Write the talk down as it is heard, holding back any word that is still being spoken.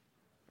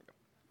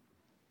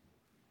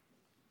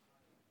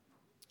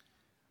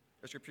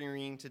Our scripture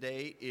reading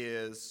today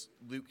is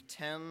Luke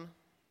 10,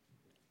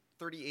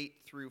 38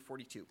 through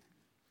 42.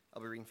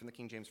 I'll be reading from the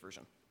King James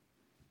Version.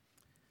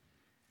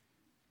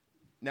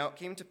 Now it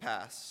came to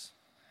pass,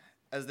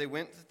 as they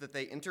went, that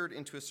they entered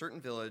into a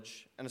certain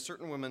village, and a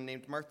certain woman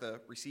named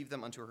Martha received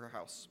them unto her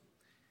house.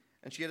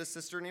 And she had a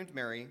sister named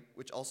Mary,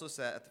 which also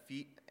sat at the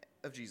feet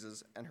of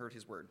Jesus and heard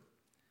his word.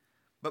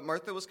 But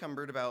Martha was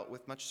cumbered about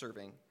with much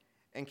serving,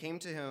 and came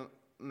to him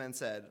and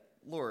said,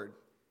 Lord,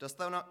 dost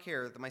thou not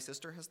care that my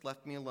sister has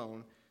left me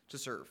alone to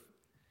serve?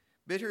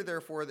 Bid her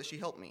therefore that she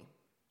help me.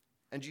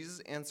 And Jesus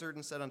answered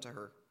and said unto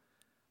her,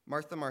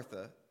 Martha,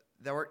 Martha,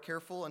 thou art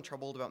careful and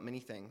troubled about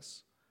many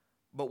things,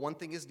 but one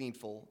thing is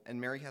needful,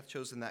 and Mary hath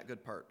chosen that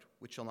good part,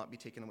 which shall not be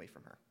taken away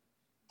from her.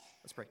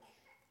 Let's pray.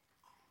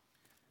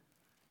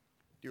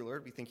 Dear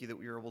Lord, we thank you that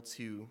we are able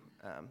to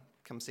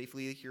come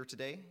safely here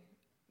today.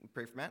 We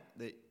pray for Matt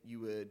that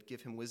you would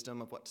give him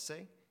wisdom of what to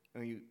say,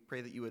 and we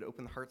pray that you would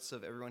open the hearts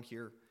of everyone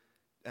here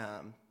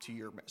to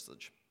your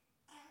message.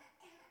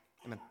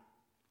 Amen.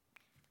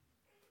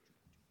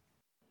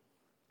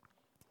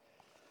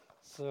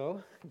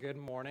 So, good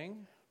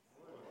morning.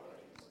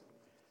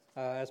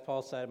 As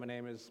Paul said, my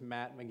name is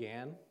Matt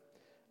McGann.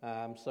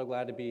 I'm so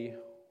glad to be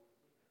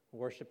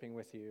worshiping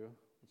with you.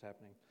 What's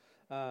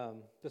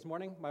happening? This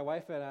morning, my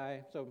wife and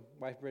I, so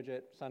wife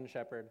Bridget, son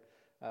Shepherd,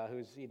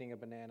 who's eating a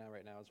banana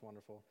right now, it's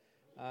wonderful.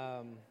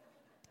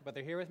 But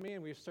they're here with me,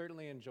 and we've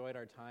certainly enjoyed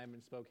our time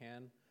in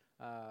Spokane.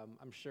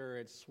 I'm sure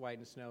it's white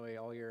and snowy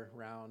all year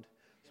round,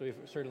 so we've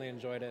certainly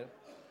enjoyed it.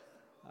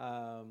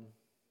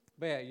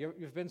 But yeah,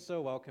 you've been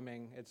so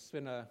welcoming. It's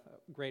been a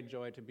great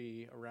joy to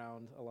be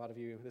around a lot of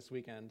you this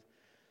weekend.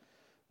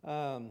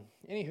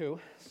 Anywho,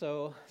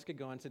 so let's get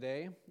going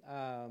today.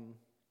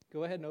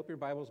 Go ahead and open your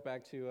Bibles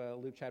back to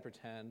Luke chapter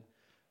 10.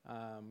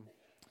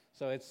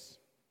 So it's,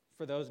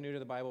 for those new to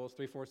the Bible, it's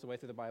 3/4 of the way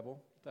through the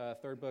Bible, the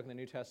third book in the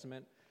New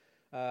Testament,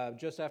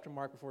 just after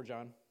Mark, before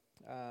John.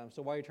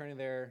 So while you're turning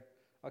there,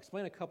 I'll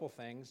explain a couple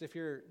things. If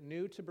you're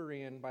new to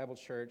Berean Bible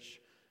Church,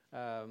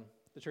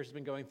 the church has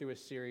been going through a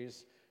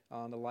series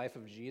on the life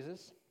of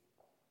Jesus.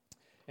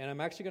 And I'm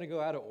actually going to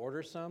go out of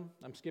order some.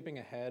 I'm skipping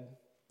ahead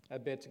a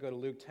bit to go to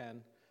Luke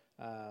 10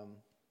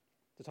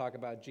 to talk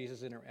about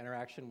Jesus'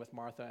 interaction with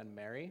Martha and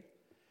Mary.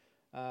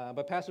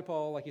 But Pastor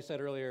Paul, like you said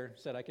earlier,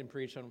 said I can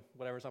preach on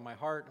whatever's on my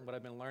heart and what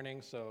I've been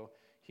learning, so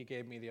he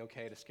gave me the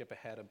okay to skip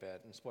ahead a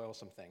bit and spoil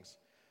some things.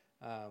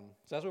 So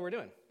that's what we're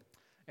doing.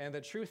 And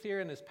the truth here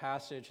in this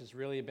passage has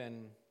really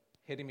been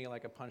hitting me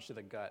like a punch to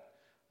the gut.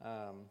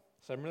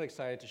 So I'm really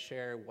excited to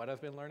share what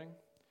I've been learning.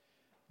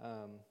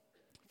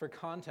 For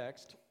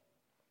context,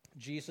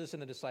 Jesus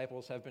and the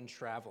disciples have been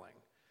traveling,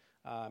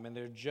 and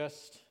they're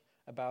just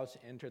about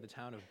to enter the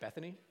town of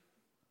Bethany.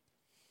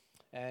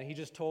 And he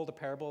just told the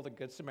parable of the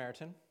Good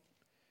Samaritan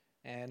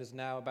and is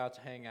now about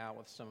to hang out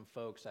with some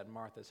folks at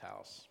Martha's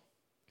house.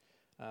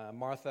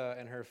 Martha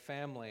and her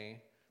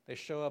family, they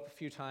show up a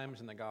few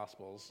times in the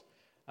Gospels,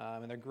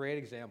 and they're great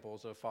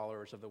examples of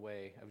followers of the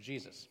way of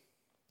Jesus.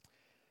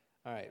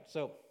 All right,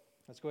 so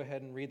let's go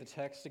ahead and read the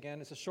text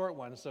again. It's a short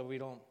one, so we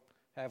don't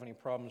have any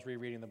problems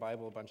rereading the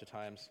Bible a bunch of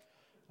times.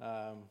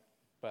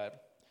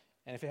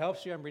 And if it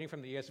helps you, I'm reading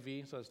from the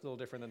ESV, so it's a little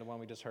different than the one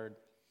we just heard.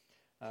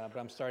 But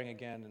I'm starting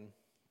again in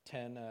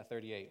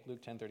 10:38,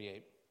 Luke 10:38.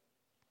 It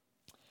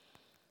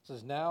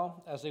says,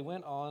 Now, as they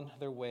went on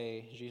their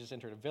way, Jesus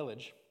entered a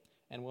village,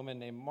 and a woman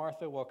named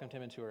Martha welcomed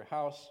him into her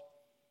house,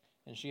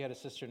 and she had a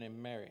sister named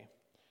Mary,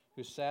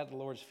 who sat at the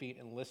Lord's feet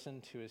and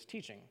listened to his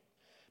teaching.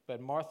 But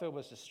Martha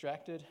was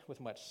distracted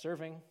with much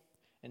serving,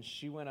 and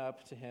she went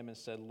up to him and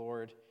said,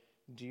 Lord,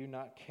 do you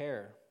not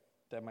care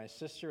that my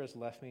sister has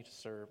left me to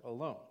serve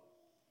alone?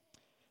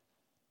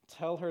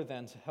 Tell her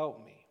then to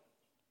help me.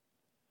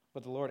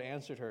 But the Lord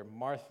answered her,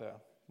 Martha,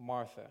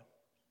 Martha,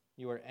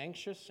 you are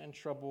anxious and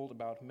troubled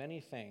about many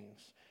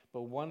things,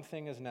 but one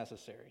thing is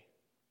necessary.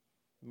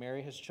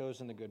 Mary has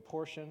chosen the good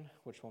portion,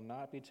 which will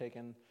not be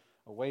taken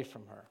away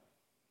from her.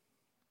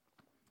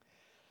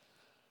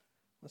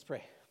 Let's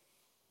pray.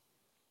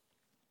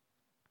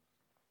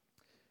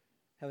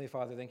 Heavenly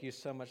Father, thank you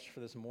so much for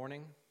this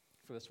morning,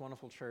 for this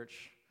wonderful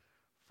church,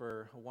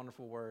 for a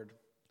wonderful word,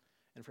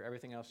 and for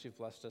everything else you've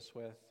blessed us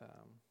with.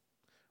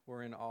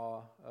 We're in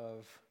awe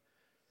of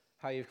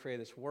how you've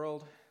created this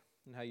world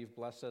and how you've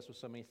blessed us with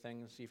so many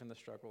things, even the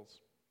struggles.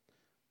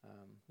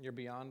 You're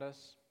beyond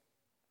us,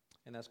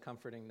 and that's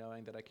comforting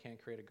knowing that I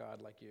can't create a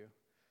God like you,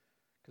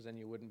 because then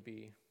you wouldn't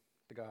be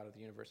the God of the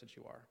universe that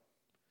you are.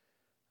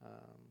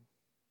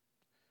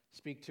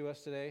 Speak to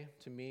us today,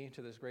 to me,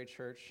 to this great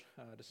church,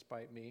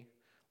 despite me,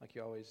 like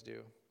you always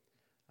do.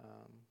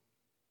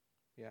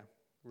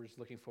 We're just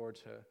looking forward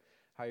to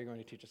how you're going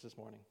to teach us this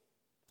morning.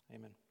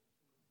 Amen.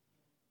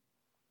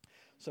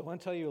 So I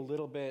want to tell you a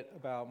little bit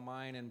about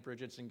mine and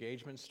Bridget's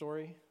engagement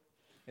story.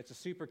 It's a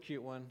super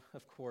cute one,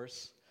 of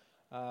course,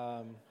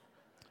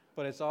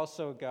 but it's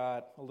also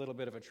got a little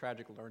bit of a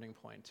tragic learning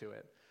point to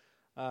it.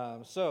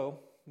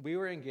 So we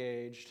were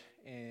engaged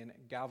in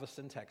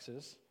Galveston,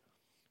 Texas,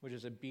 which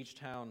is a beach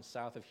town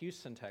south of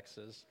Houston,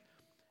 Texas,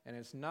 and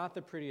it's not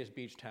the prettiest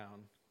beach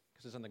town,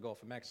 because it's in the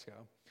Gulf of Mexico.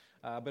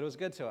 But it was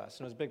good to us,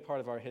 and it was a big part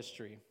of our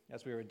history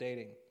as we were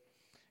dating.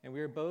 And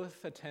we were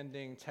both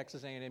attending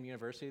Texas A&M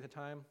University at the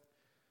time.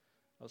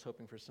 I was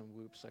hoping for some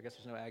whoops. I guess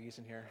there's no Aggies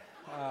in here.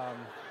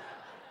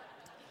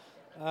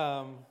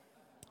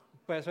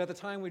 But so at the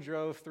time, we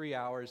drove 3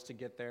 hours to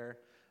get there.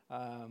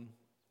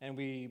 And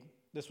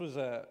this was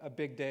a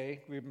big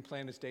day. We've been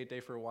planning this date day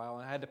for a while,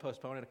 and I had to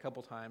postpone it a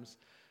couple times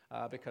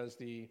because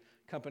the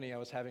company I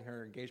was having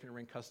her engagement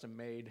ring custom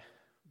made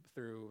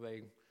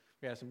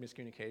we had some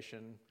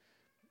miscommunication,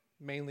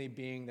 mainly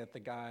being that the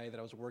guy that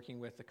I was working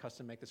with to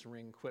custom make this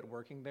ring quit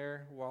working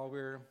there while we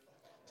were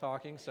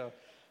talking. So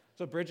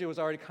Bridget was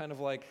already kind of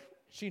like,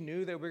 she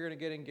knew that we were going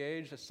to get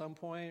engaged at some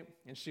point,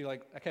 and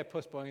I kept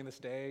postponing this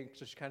day,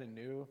 so she kind of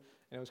knew,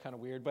 and it was kind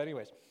of weird. But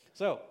anyways,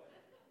 so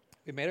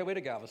we made our way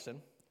to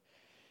Galveston,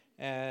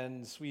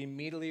 and we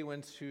immediately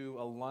went to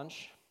a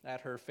lunch at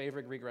her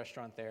favorite Greek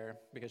restaurant there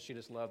because she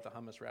just loved the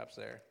hummus wraps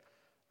there.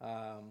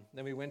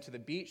 Then we went to the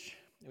beach,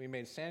 and we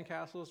made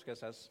sandcastles because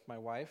that's my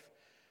wife.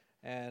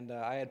 And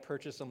I had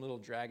purchased some little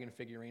dragon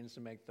figurines to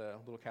make the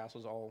little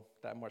castles all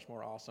that much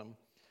more awesome.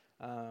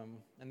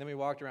 And then we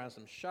walked around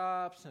some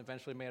shops and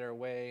eventually made our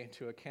way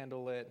to a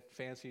candlelit,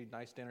 fancy,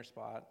 nice dinner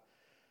spot.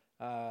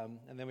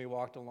 And then we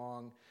walked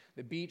along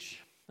the beach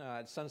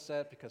at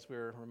sunset because we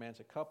were a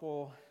romantic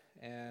couple.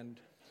 And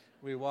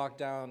we walked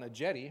down a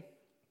jetty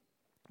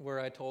where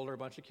I told her a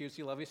bunch of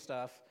cutesy, lovey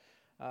stuff.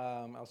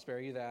 I'll spare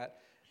you that.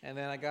 And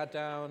then I got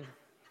down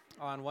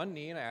on one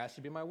knee and I asked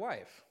her to be my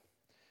wife.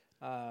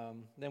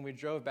 Then we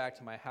drove back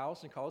to my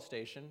house in College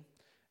Station,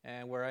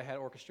 and where I had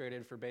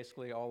orchestrated for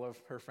basically all of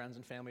her friends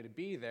and family to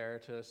be there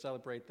to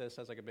celebrate this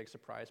as like a big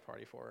surprise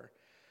party for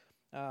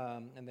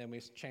her. And then we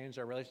changed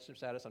our relationship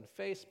status on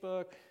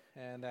Facebook,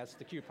 and that's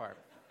the cute part.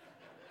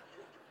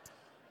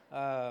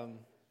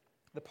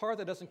 The part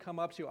that doesn't come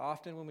up too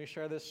often when we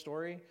share this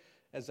story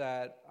is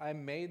that I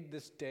made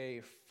this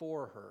day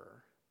for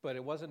her, but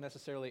it wasn't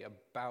necessarily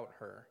about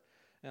her.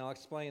 And I'll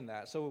explain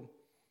that. So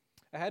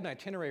I had an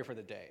itinerary for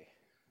the day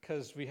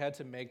because we had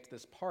to make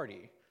this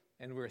party,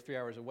 and we were 3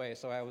 hours away.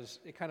 So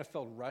it kind of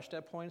felt rushed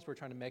at points. We were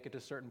trying to make it to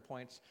certain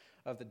points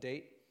of the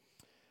date.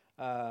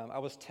 I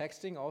was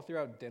texting all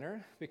throughout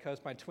dinner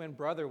because my twin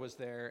brother was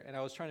there, and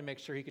I was trying to make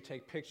sure he could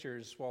take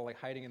pictures while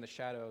hiding in the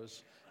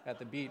shadows at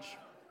the beach.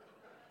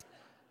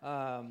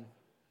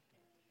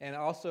 And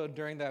also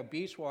during that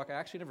beach walk, I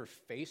actually never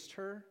faced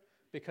her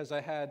because I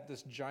had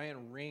this giant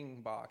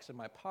ring box in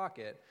my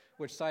pocket,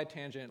 which side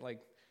tangent,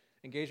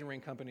 engagement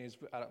ring companies,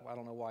 I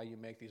don't know why you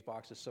make these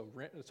boxes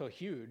so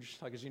huge.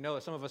 As you know,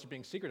 some of us are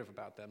being secretive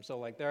about them.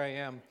 So there I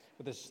am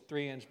with this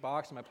 3-inch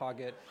box in my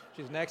pocket.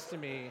 She's next to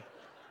me,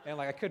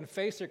 and I couldn't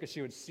face her because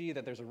she would see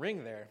that there's a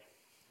ring there.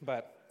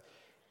 But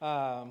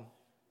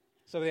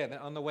then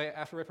on the way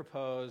after I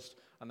proposed,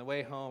 on the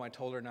way home, I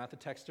told her not to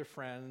text her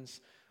friends,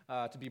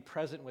 to be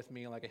present with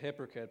me like a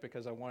hypocrite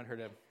because I wanted her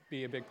to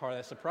be a big part of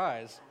that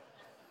surprise.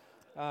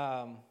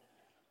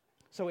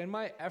 So in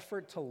my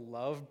effort to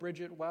love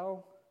Bridget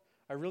well,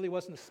 I really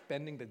wasn't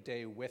spending the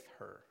day with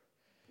her.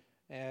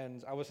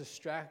 And I was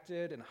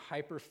distracted and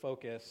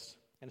hyper-focused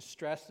and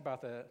stressed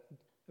about the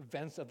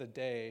events of the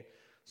day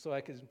so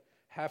I could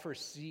have her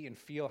see and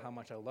feel how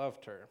much I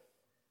loved her.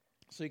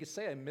 So you could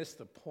say I missed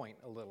the point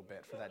a little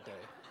bit for that day.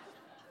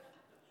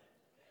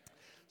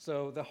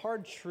 So the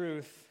hard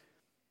truth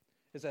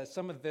is that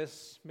some of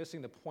this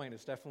missing the point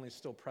is definitely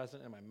still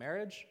present in my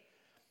marriage.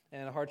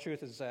 And the hard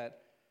truth is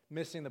that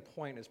missing the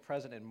point is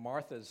present in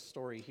Martha's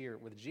story here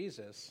with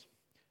Jesus.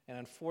 And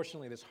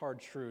unfortunately, this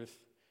hard truth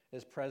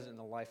is present in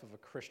the life of a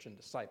Christian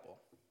disciple.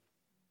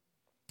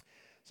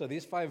 So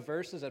these 5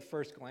 verses, at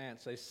first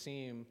glance, they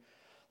seem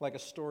like a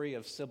story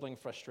of sibling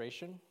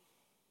frustration.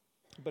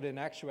 But in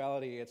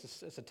actuality,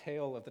 it's a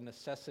tale of the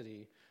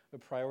necessity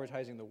of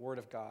prioritizing the Word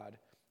of God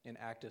in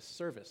active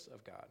service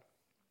of God.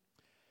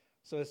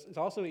 So it's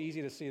also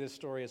easy to see this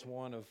story as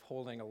one of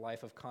holding a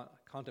life of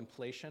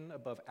contemplation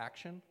above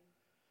action.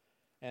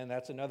 And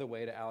that's another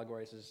way to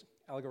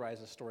allegorize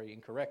the story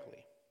incorrectly.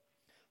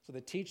 So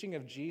the teaching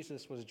of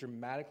Jesus was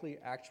dramatically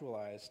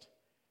actualized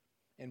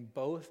in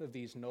both of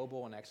these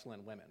noble and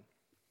excellent women.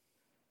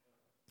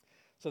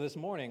 So this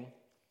morning,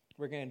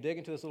 we're going to dig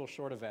into this little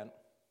short event,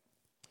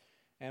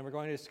 and we're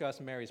going to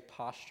discuss Mary's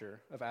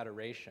posture of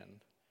adoration.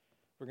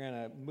 We're going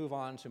to move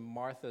on to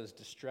Martha's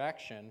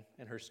distraction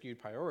and her skewed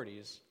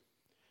priorities,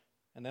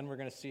 and then we're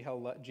going to see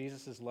how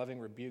Jesus' loving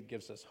rebuke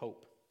gives us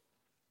hope.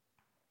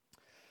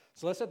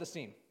 So let's set the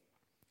scene.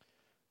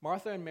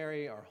 Martha and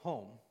Mary are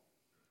home.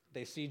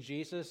 They see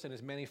Jesus and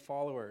his many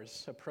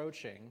followers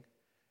approaching,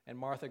 and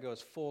Martha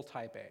goes full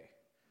type A.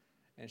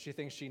 And she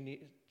thinks she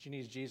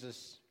needs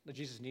Jesus, that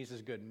Jesus needs a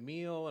good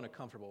meal and a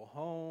comfortable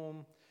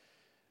home,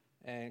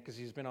 and because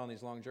he's been on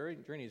these long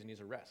journeys and needs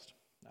a rest.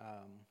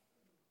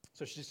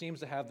 So she seems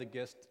to have the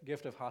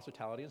gift of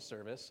hospitality and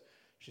service.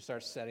 She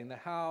starts setting the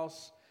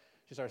house.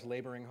 She starts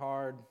laboring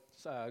hard,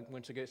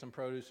 went to get some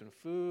produce and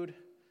food,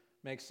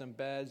 makes some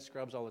beds,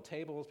 scrubs all the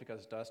tables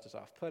because dust is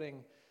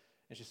off-putting,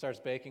 and she starts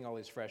baking all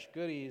these fresh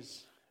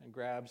goodies and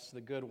grabs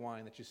the good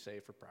wine that you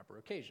save for proper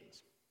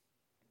occasions.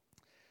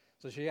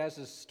 So she has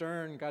this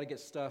stern, got to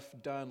get stuff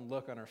done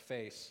look on her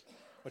face,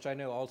 which I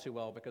know all too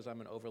well because I'm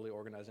an overly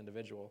organized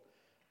individual.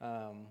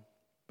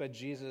 But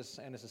Jesus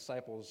and his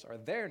disciples are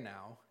there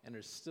now, and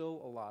there's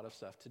still a lot of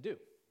stuff to do.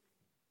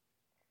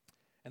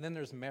 And then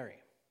there's Mary.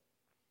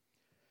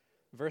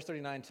 Verse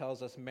 39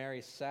 tells us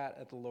Mary sat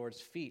at the Lord's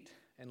feet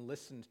and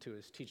listened to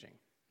his teaching.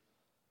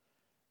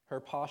 Her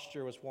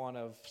posture was one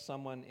of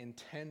someone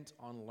intent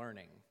on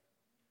learning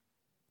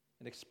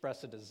and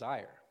expressed a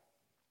desire.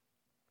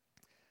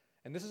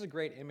 And this is a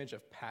great image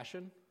of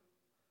passion.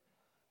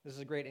 This is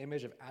a great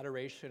image of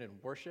adoration and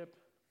worship.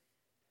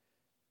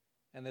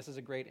 And this is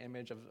a great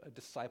image of a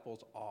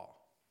disciple's awe.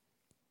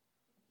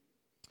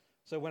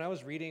 So when I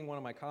was reading one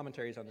of my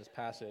commentaries on this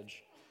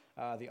passage,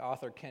 the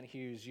author Kent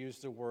Hughes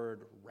used the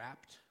word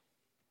rapt,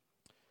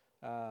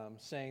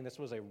 saying this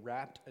was a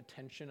rapt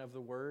attention of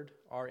the word,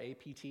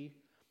 R-A-P-T.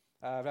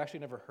 I've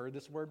actually never heard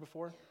this word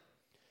before.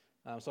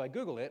 So I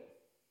Googled it,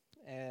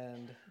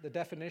 and the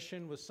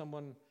definition was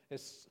someone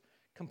is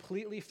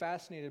completely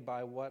fascinated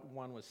by what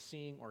one was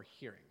seeing or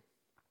hearing.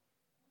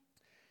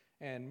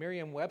 And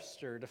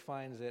Merriam-Webster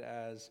defines it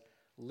as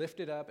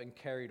lifted up and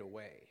carried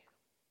away.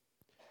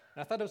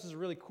 And I thought this was a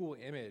really cool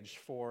image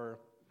for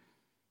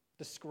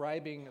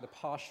describing the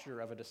posture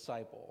of a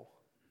disciple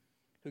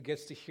who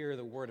gets to hear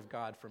the word of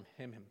God from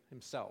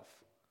himself.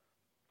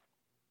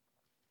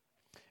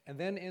 And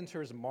then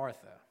enters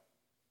Martha.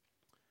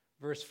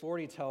 Verse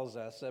 40 tells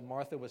us that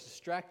Martha was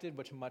distracted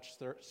with much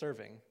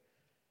serving.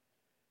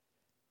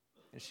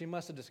 And she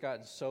must have just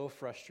gotten so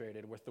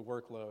frustrated with the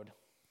workload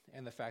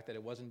and the fact that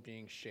it wasn't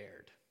being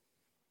shared.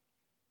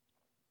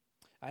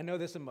 I know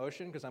this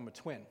emotion because I'm a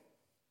twin.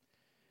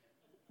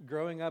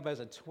 Growing up as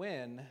a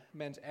twin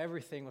meant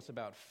everything was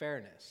about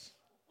fairness.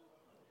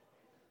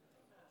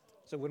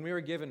 So when we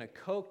were given a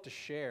Coke to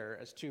share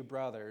as two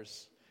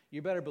brothers,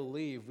 you better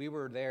believe we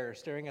were there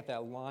staring at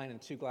that line in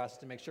two glasses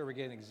to make sure we're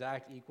getting an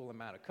exact equal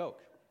amount of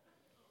Coke.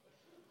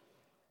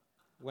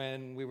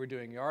 When we were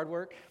doing yard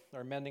work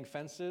or mending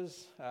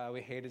fences, we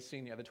hated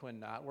seeing the other twin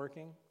not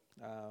working.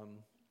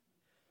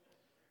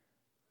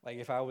 Like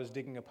if I was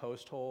digging a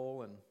post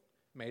hole and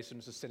Mason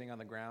was just sitting on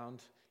the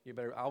ground,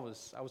 I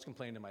was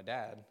complaining to my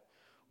dad.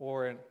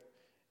 Or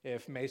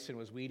if Mason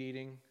was weed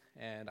eating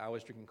and I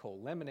was drinking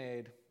cold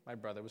lemonade, my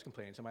brother was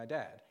complaining to my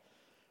dad.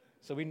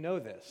 So we know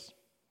this.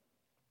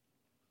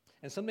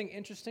 And something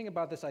interesting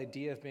about this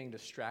idea of being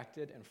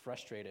distracted and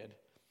frustrated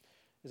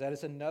is that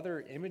it's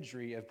another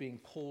imagery of being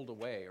pulled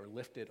away or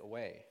lifted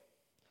away.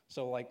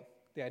 So like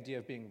the idea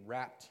of being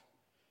wrapped,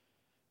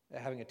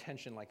 having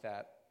attention like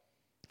that.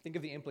 Think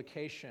of the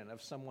implication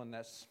of someone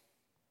that's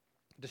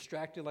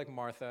distracted like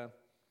Martha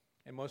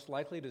and most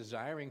likely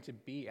desiring to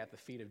be at the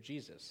feet of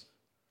Jesus.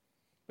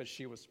 But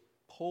she was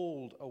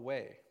pulled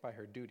away by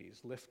her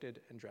duties,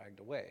 lifted and dragged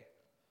away.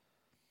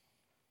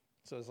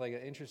 So it's like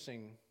an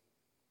interesting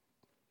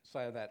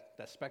side of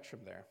that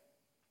spectrum there.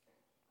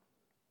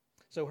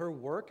 So her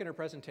work and her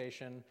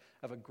presentation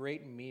of a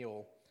great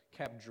meal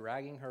kept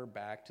dragging her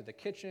back to the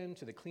kitchen,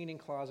 to the cleaning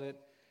closet,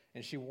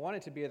 and she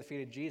wanted to be at the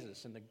feet of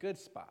Jesus in the good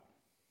spot.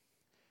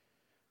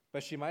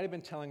 But she might have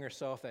been telling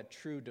herself that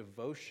true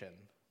devotion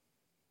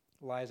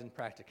lies in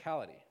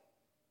practicality.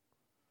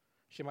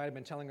 She might have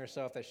been telling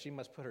herself that she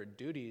must put her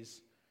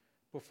duties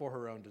before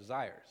her own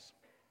desires.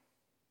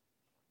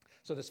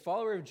 So this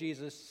follower of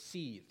Jesus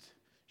seethed.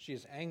 She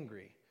is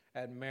angry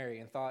at Mary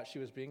and thought she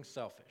was being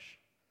selfish.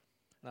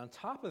 And on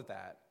top of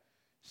that,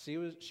 she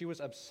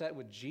was upset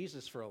with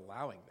Jesus for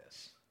allowing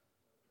this.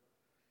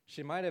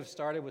 She might have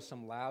started with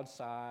some loud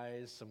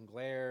sighs, some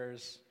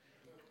glares.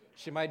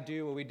 She might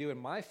do what we do in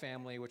my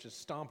family, which is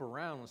stomp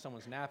around when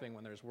someone's napping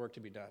when there's work to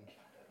be done.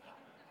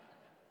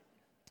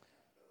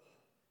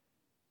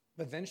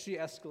 But then she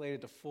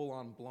escalated to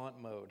full-on blunt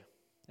mode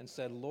and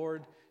said,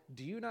 "Lord,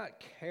 do you not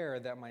care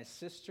that my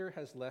sister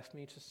has left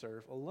me to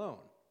serve alone?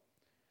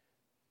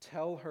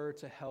 Tell her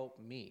to help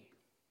me."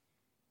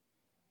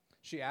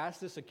 She asked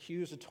this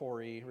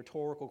accusatory,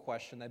 rhetorical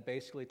question that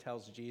basically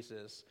tells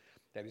Jesus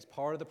that he's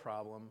part of the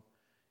problem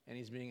and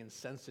he's being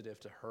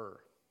insensitive to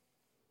her.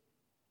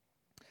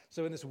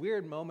 So in this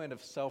weird moment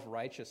of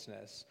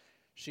self-righteousness,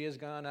 she has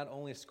gone not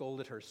only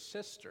scolded her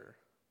sister,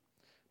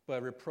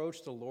 but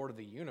reproached the Lord of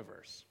the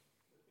universe,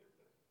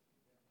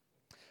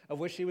 of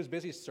which she was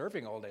busy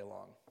serving all day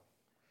long.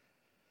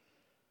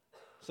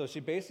 So she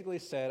basically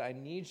said, "I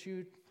need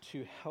you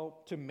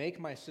to make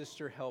my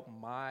sister help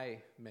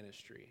my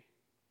ministry."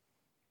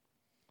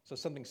 So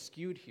something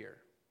skewed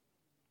here.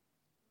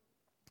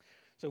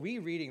 So we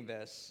reading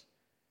this,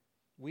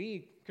 we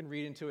can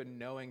read into it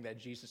knowing that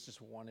Jesus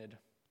just wanted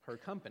her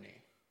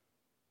company.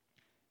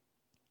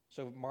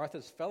 So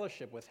Martha's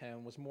fellowship with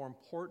him was more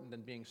important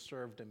than being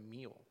served a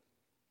meal.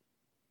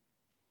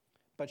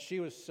 But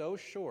she was so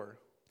sure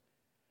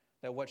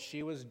that what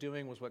she was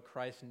doing was what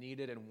Christ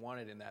needed and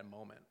wanted in that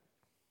moment.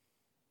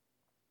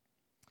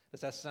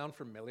 Does that sound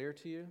familiar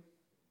to you?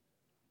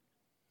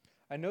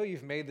 I know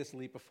you've made this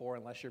leap before,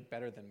 unless you're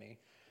better than me.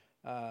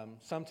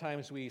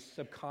 Sometimes we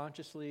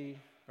subconsciously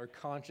or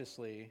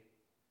consciously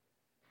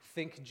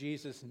think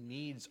Jesus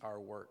needs our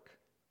work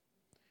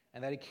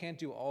and that he can't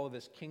do all of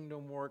this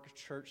kingdom work,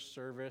 church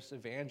service,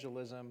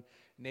 evangelism,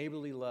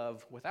 neighborly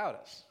love without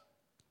us.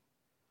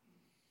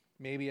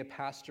 Maybe a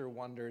pastor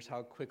wonders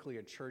how quickly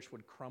a church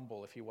would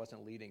crumble if he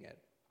wasn't leading it.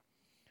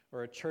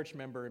 Or a church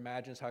member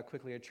imagines how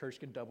quickly a church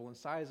could double in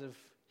size if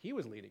he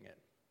was leading it.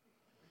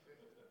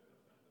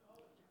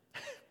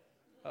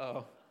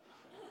 Uh-oh.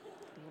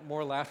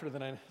 More laughter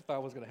than I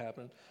thought was going to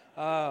happen.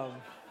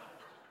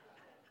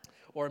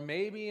 Or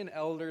maybe an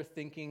elder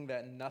thinking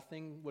that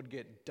nothing would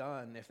get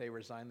done if they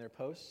resigned their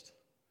post.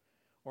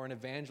 Or an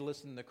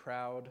evangelist in the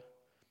crowd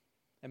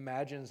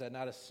imagines that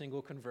not a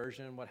single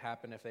conversion would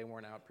happen if they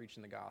weren't out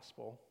preaching the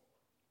gospel.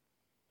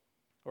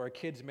 Or a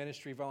kids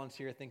ministry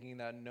volunteer thinking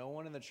that no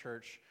one in the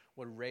church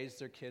would raise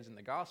their kids in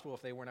the gospel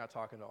if they weren't out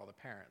talking to all the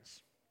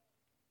parents.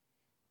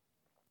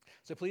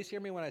 So please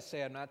hear me when I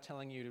say I'm not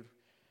telling you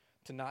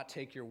to not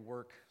take your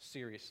work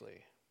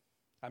seriously.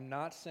 I'm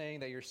not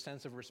saying that your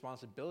sense of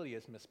responsibility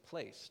is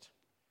misplaced.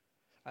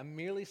 I'm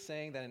merely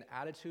saying that an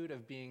attitude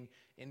of being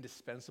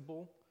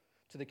indispensable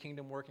to the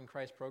Kingdom Work in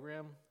Christ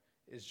program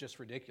is just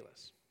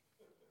ridiculous.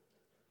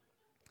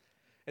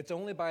 It's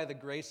only by the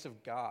grace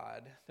of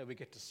God that we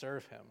get to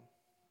serve him.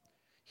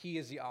 He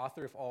is the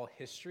author of all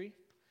history,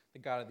 the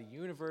God of the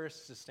universe,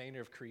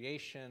 sustainer of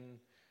creation,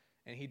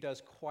 and he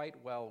does quite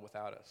well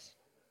without us.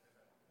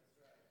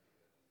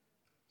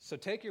 So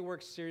take your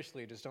work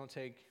seriously, just don't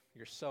take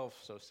yourself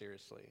so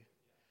seriously.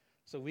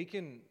 So we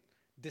can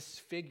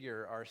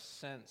disfigure our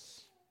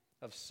sense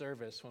of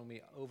service when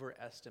we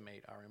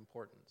overestimate our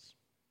importance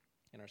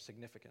and our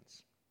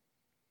significance.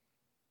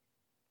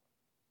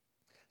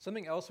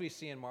 Something else we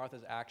see in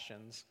Martha's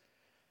actions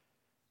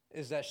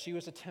is that she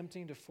was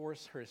attempting to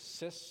force her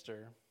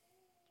sister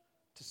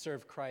to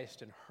serve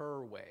Christ in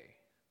her way.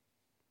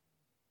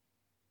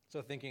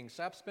 So thinking,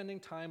 stop spending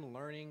time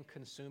learning,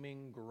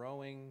 consuming,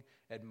 growing,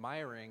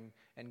 admiring,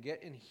 and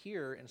get in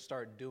here and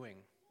start doing.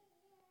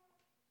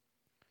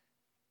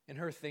 In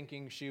her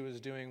thinking, she was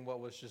doing what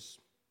was just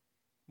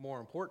more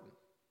important.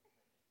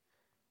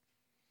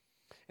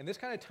 And this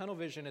kind of tunnel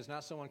vision is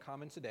not so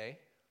uncommon today.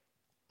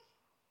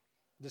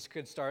 This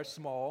could start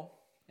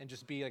small and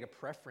just be like a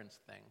preference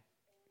thing.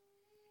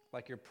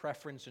 Like your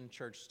preference in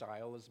church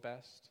style is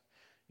best.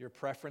 Your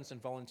preference in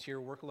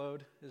volunteer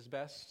workload is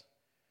best.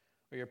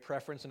 Or your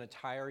preference in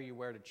attire you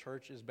wear to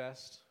church is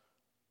best.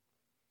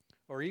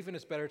 Or even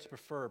it's better to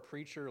prefer a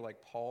preacher like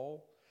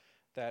Paul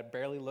that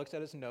barely looks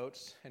at his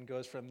notes and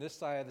goes from this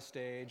side of the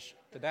stage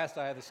to that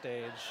side of the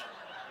stage.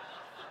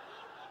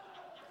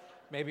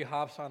 Maybe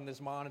hops on this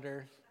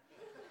monitor.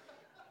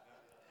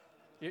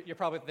 You're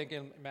probably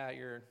thinking, Matt,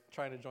 you're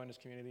trying to join this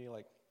community,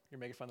 like you're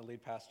making fun of the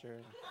lead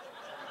pastor.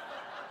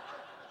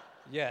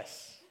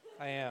 Yes,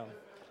 I am.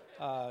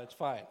 It's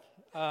fine.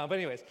 But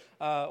anyways,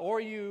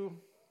 or you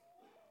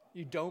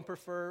don't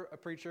prefer a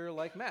preacher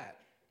like Matt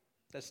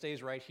that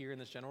stays right here in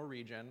this general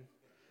region,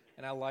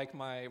 and I like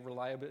my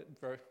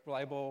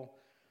reliable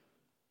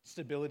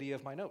stability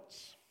of my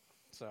notes.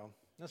 So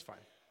that's fine.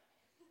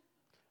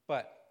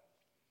 But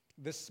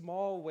this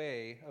small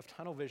way of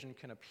tunnel vision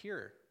can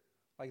appear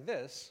like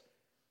this,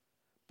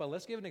 but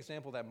let's give an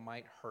example that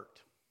might hurt.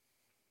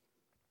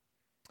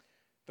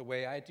 The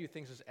way I do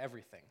things is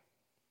everything.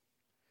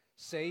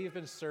 Say you've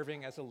been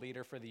serving as a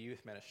leader for the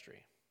youth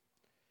ministry.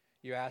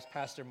 You ask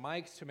Pastor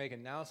Mike to make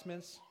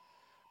announcements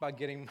about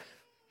getting...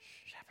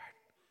 Shepherd,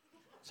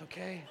 it's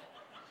okay.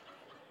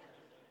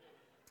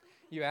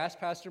 You ask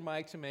Pastor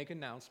Mike to make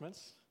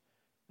announcements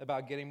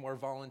about getting more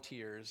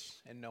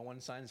volunteers, and no one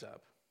signs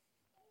up.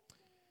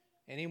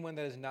 Anyone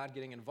that is not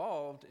getting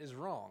involved is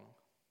wrong.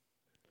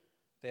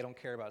 They don't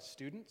care about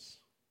students.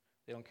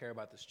 They don't care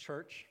about this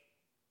church.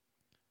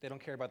 They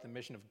don't care about the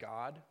mission of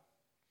God.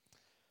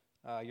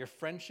 Your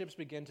friendships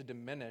begin to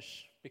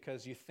diminish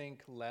because you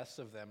think less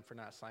of them for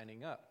not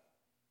signing up.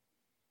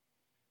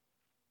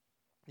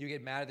 You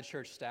get mad at the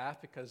church staff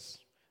because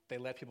they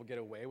let people get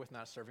away with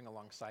not serving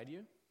alongside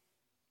you.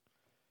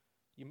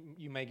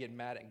 You may get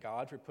mad at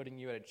God for putting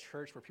you at a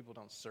church where people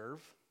don't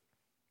serve.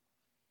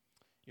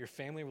 Your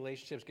family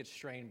relationships get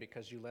strained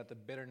because you let the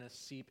bitterness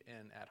seep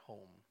in at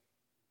home,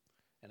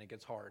 and it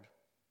gets hard.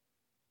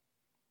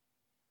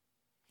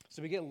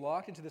 So we get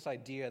locked into this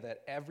idea that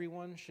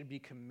everyone should be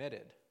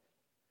committed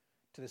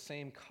to the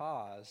same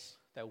cause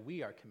that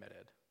we are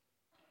committed.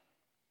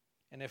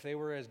 And if they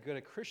were as good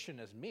a Christian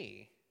as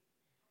me,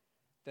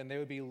 then they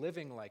would be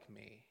living like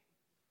me.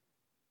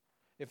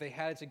 If they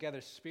had it together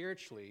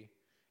spiritually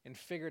and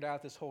figured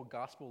out this whole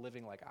gospel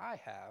living like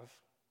I have,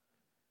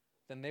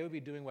 then they would be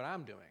doing what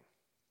I'm doing.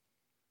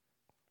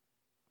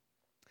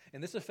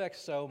 And this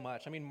affects so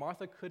much. I mean,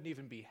 Martha couldn't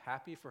even be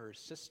happy for her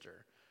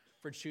sister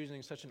for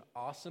choosing such an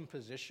awesome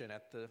position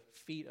at the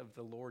feet of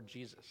the Lord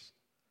Jesus.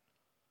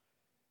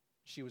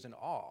 She was in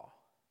awe,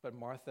 but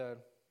Martha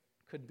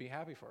couldn't be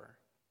happy for her.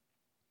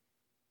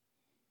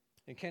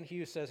 And Kent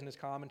Hughes says in his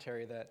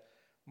commentary that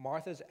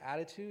Martha's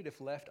attitude, if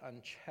left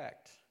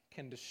unchecked,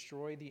 can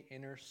destroy the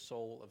inner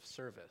soul of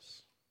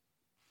service.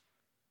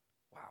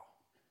 Wow.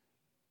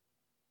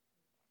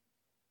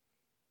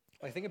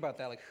 Like, think about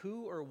that. Like,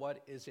 who or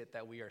what is it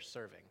that we are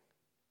serving?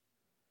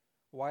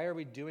 Why are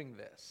we doing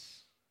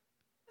this?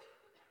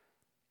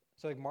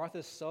 So like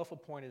Martha's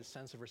self-appointed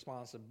sense of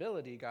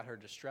responsibility got her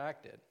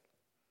distracted.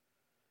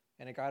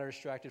 And it got her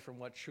distracted from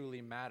what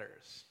truly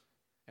matters.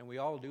 And we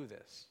all do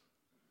this.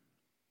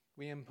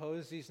 We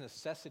impose these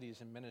necessities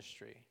in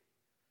ministry.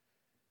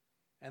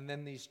 And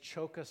then these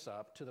choke us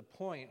up to the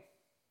point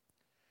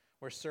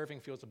where serving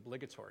feels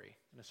obligatory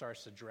and it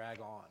starts to drag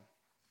on.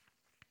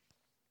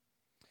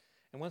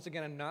 And once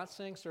again, I'm not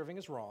saying serving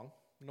is wrong,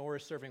 nor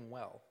is serving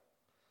well.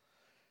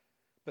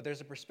 But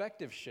there's a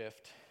perspective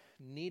shift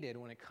needed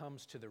when it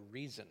comes to the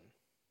reason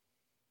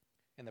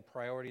and the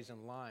priorities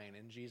in line.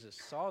 And Jesus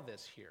saw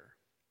this here.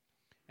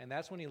 And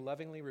that's when he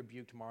lovingly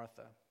rebuked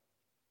Martha.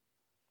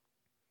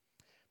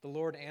 The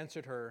Lord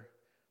answered her,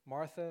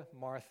 "Martha,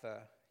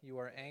 Martha, you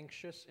are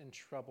anxious and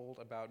troubled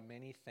about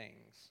many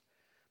things,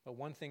 but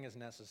one thing is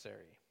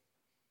necessary.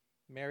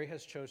 Mary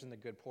has chosen the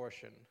good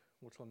portion,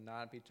 which will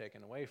not be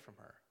taken away from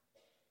her."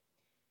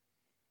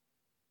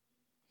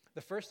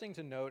 The first thing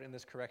to note in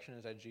this correction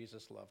is that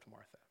Jesus loved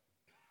Martha.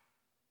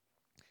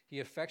 He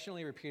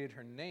affectionately repeated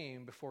her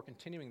name before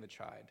continuing the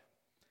chide.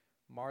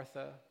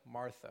 Martha,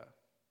 Martha.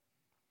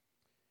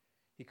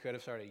 He could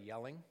have started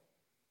yelling.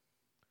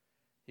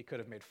 He could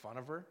have made fun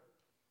of her.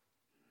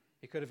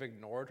 He could have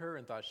ignored her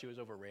and thought she was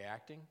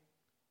overreacting.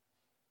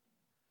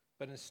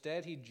 But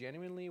instead, he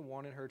genuinely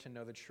wanted her to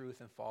know the truth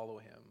and follow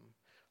him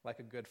like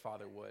a good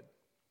father would.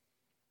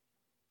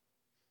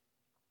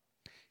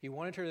 He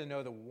wanted her to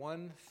know the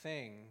one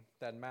thing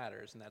that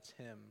matters, and that's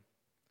him.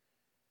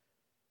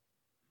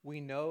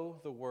 We know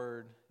the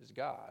Word is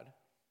God.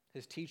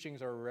 His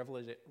teachings are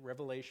a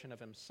revelation of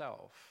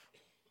himself.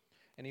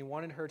 And he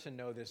wanted her to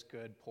know this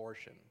good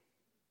portion,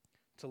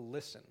 to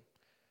listen,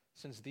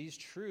 since these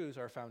truths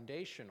are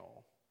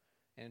foundational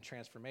and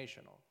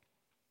transformational.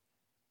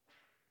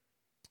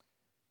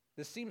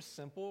 This seems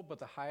simple, but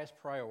the highest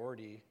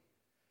priority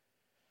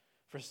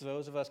for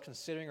those of us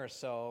considering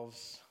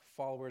ourselves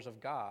followers of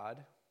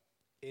God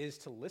is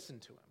to listen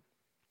to him.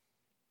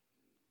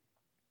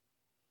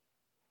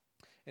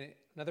 And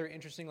another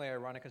interestingly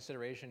ironic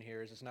consideration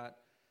here is it is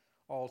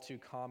all too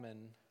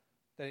common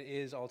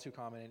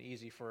and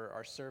easy for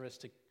our service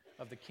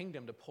of the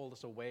kingdom to pull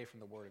us away from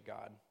the Word of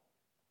God.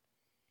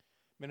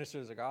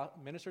 Ministers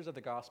of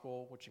the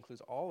gospel, which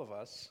includes all of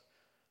us,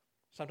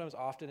 sometimes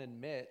often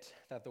admit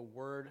that the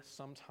Word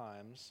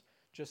sometimes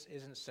just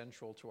isn't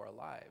central to our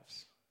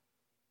lives.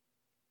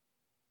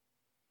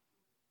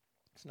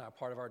 It's not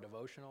part of our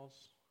devotionals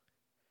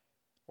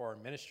or our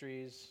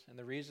ministries, and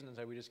the reason is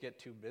that we just get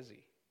too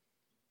busy.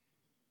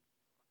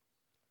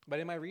 But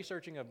in my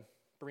researching of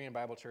Berean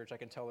Bible Church, I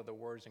can tell that the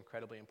Word is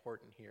incredibly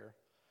important here.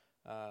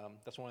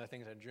 That's one of the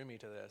things that drew me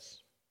to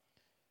this.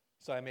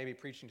 So I may be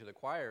preaching to the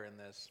choir in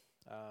this,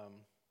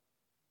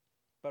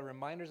 but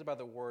reminders about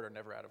the Word are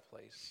never out of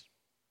place.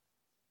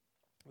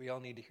 We all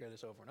need to hear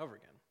this over and over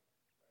again.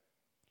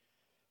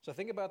 So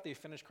think about the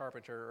finished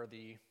carpenter or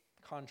the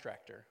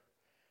contractor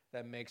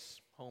that makes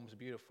homes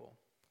beautiful.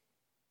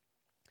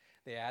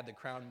 They add the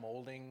crown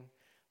molding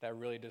that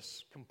really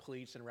just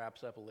completes and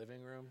wraps up a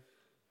living room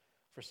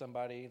for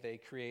somebody. They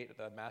create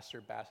the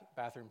master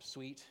bathroom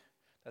suite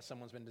that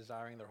someone's been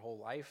desiring their whole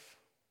life.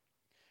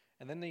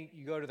 And then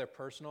you go to their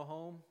personal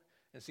home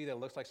and see that it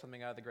looks like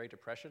something out of the Great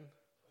Depression.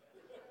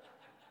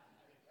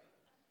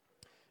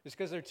 It's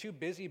because they're too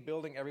busy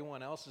building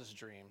everyone else's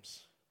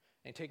dreams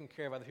and taking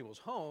care of other people's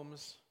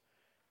homes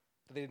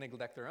that they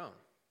neglect their own.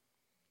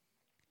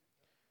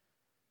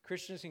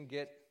 Christians can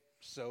get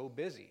so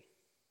busy,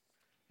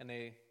 and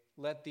they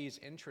let these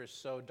interests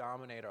so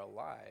dominate our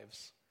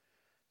lives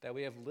that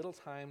we have little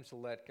time to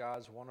let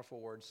God's wonderful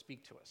word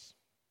speak to us.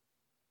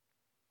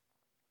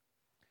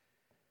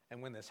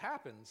 And when this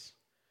happens,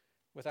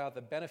 without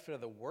the benefit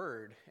of the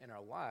word in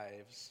our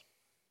lives,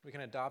 we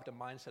can adopt a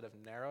mindset of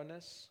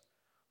narrowness,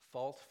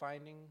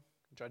 fault-finding,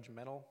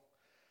 judgmental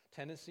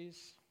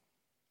tendencies.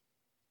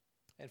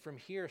 And from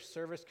here,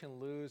 service can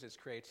lose its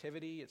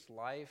creativity, its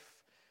life,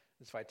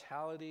 its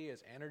vitality,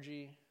 its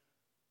energy,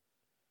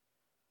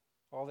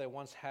 all that it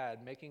once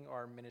had, making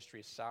our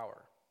ministry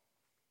sour.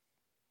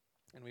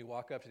 And we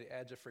walk up to the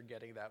edge of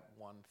forgetting that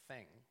one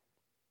thing.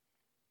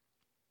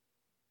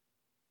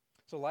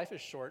 So life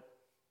is short.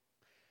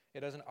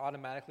 It doesn't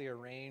automatically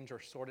arrange or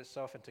sort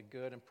itself into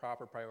good and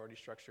proper priority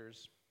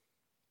structures.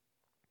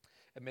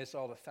 Amidst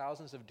all the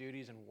thousands of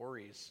duties and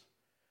worries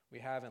we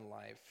have in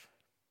life,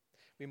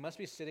 we must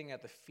be sitting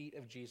at the feet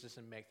of Jesus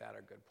and make that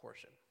our good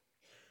portion.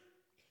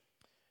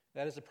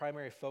 That is the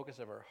primary focus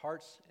of our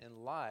hearts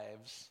and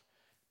lives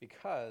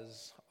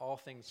because all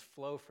things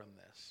flow from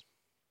this.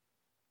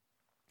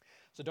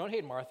 So don't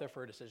hate Martha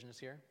for her decisions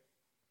here.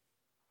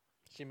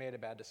 She made a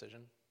bad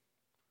decision.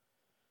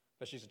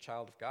 But she's a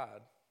child of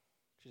God.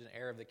 She's an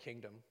heir of the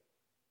kingdom.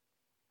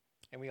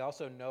 And we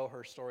also know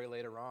her story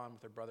later on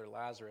with her brother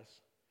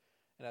Lazarus,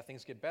 and that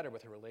things get better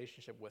with her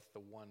relationship with the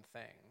one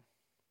thing.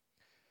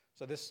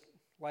 So this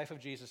Life of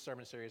Jesus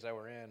sermon series that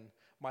we're in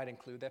might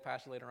include that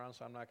passage later on,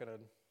 so I'm not going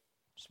to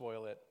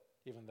spoil it,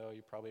 even though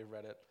you probably have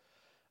read it.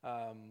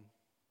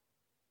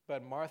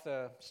 But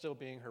Martha, still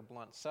being her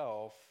blunt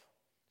self,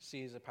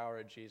 sees the power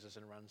of Jesus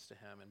and runs to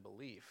him in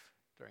belief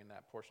during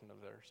that portion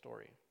of their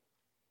story.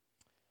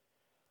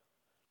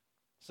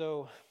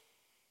 So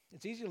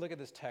it's easy to look at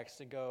this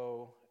text and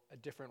go a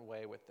different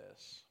way with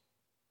this.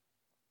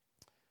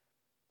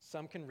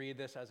 Some can read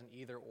this as an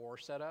either-or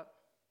setup.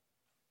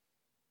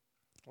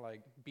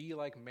 Like, be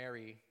like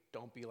Mary,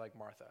 don't be like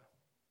Martha.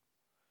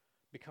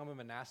 Become a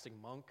monastic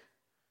monk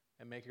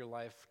and make your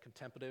life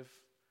contemplative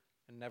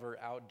and never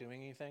out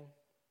doing anything.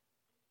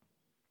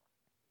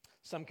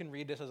 Some can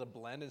read this as a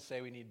blend and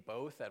say we need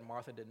both, that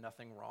Martha did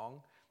nothing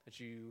wrong, that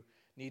you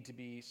need to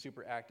be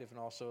super active and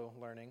also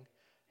learning,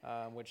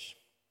 which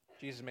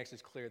Jesus makes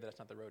it clear that that's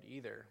not the road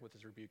either with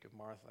his rebuke of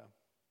Martha.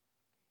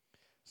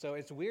 So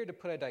it's weird to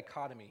put a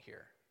dichotomy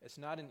here. It's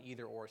not an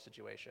either-or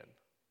situation.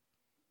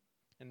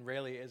 And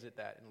rarely is it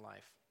that in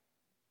life.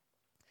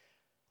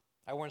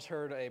 I once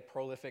heard a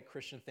prolific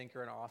Christian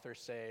thinker and author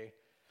say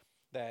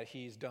that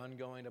he's done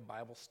going to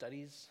Bible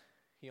studies.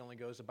 He only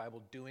goes to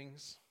Bible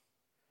doings.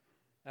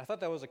 And I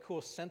thought that was a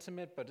cool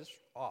sentiment, but it's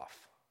off.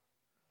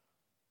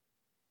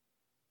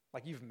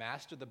 Like you've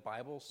mastered the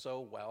Bible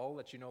so well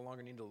that you no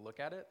longer need to look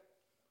at it?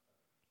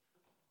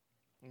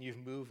 And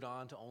you've moved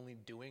on to only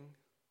doing?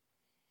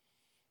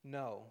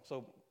 No.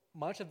 So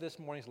much of this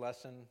morning's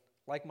lesson,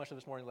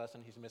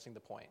 he's missing the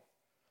point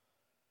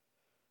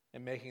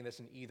and making this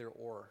an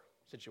either-or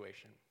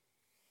situation.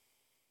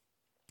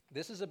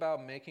 This is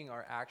about making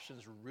our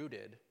actions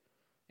rooted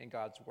in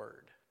God's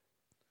word.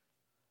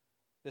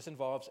 This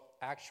involves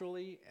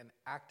actually and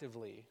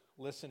actively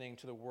listening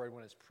to the word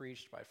when it's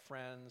preached by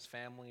friends,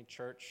 family,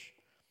 church,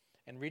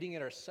 and reading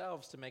it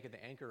ourselves to make it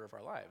the anchor of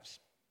our lives.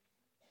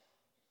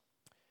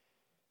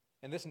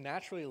 And this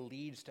naturally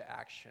leads to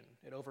action.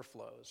 It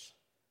overflows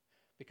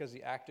because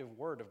the active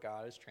word of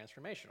God is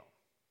transformational.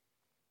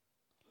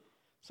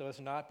 So it's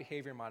not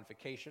behavior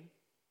modification.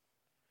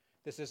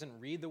 This isn't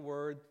read the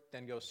word,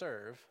 then go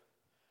serve.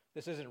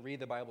 This isn't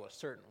read the Bible a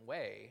certain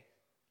way.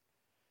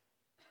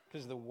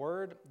 Because the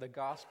word, the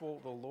gospel,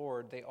 the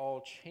Lord, they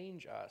all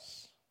change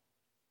us.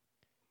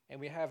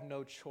 And we have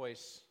no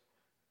choice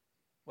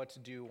what to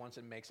do once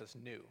it makes us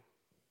new.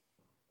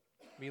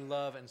 We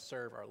love and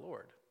serve our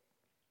Lord.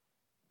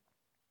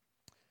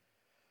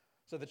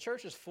 So the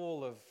church is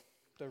full of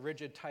the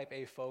rigid type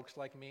A folks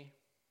like me,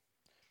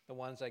 the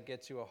ones that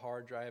get to a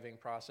hard-driving,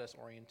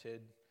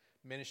 process-oriented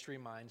ministry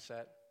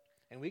mindset.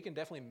 And we can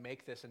definitely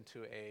make this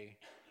into a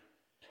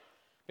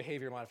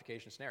behavior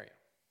modification scenario.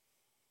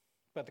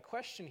 But the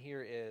question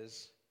here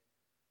is,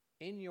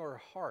 in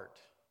your heart,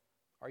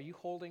 are you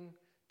holding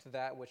to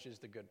that which is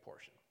the good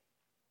portion?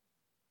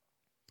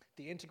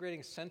 The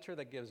integrating center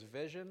that gives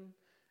vision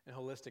and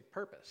holistic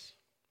purpose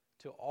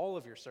to all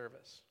of your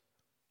service.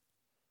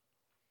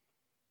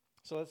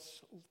 So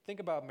let's think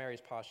about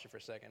Mary's posture for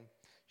a second.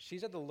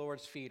 She's at the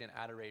Lord's feet in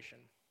adoration,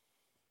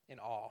 in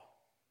awe.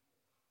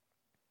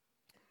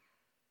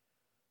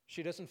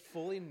 She doesn't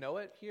fully know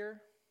it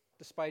here,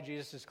 despite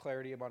Jesus'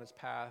 clarity about his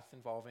path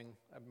involving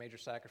a major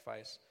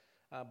sacrifice.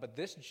 But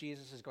this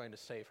Jesus is going to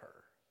save her.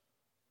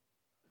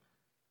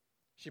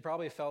 She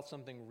probably felt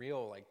something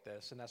real like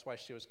this, and that's why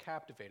she was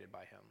captivated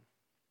by him.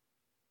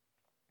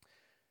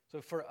 So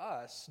for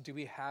us, do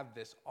we have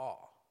this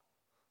awe?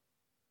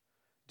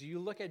 Do you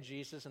look at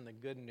Jesus and the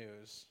good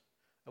news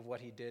of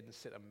what he did and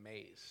sit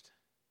amazed?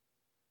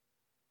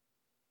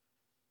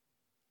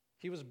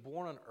 He was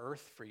born on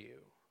earth for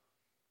you.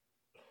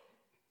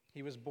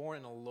 He was born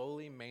in a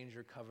lowly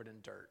manger covered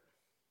in dirt.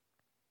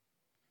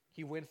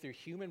 He went through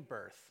human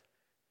birth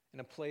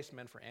in a place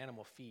meant for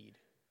animal feed.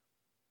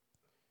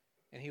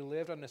 And he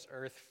lived on this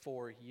earth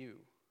for you.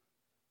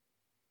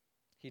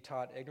 He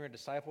taught ignorant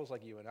disciples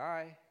like you and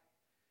I.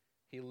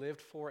 He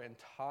lived for and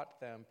taught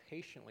them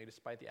patiently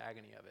despite the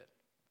agony of it.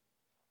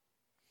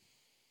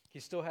 He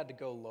still had to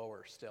go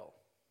lower still.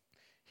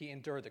 He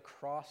endured the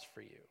cross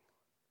for you.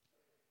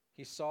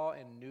 He saw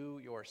and knew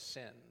your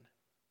sin.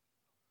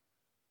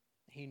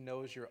 He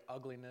knows your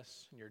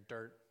ugliness and your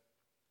dirt.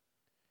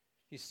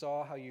 He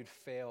saw how you'd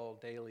fail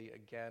daily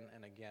again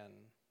and again.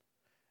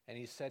 And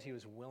he said he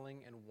was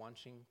willing and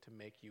wanting to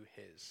make you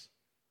his.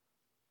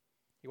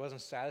 He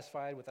wasn't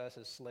satisfied with us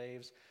as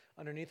slaves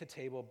underneath the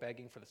table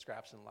begging for the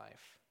scraps in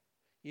life,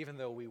 even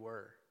though we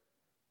were.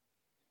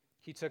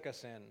 He took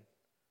us in.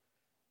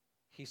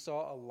 He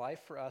saw a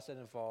life for us that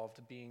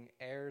involved being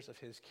heirs of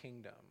his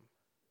kingdom.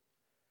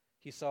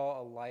 He saw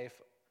a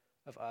life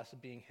of us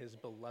being his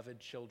beloved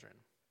children.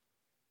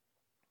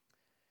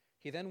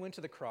 He then went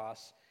to the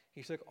cross.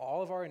 He took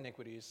all of our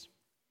iniquities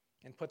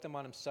and put them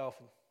on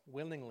himself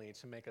willingly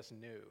to make us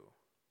new.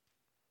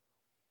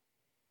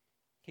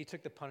 He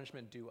took the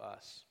punishment due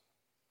us.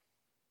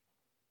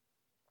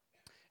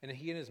 And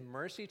he in his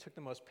mercy took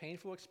the most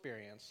painful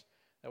experience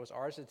that was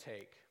ours to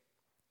take.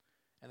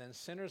 And then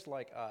sinners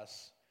like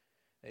us,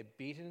 they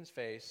beat in his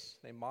face,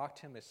 they mocked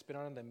him, they spit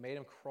on him, they made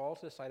him crawl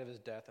to the side of his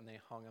death, and they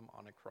hung him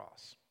on a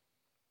cross.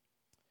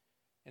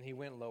 And he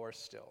went lower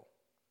still.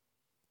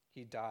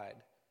 He died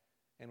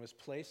and was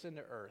placed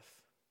into earth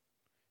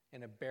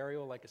in a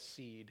burial like a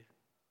seed.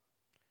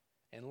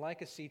 And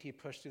like a seed, he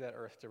pushed through that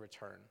earth to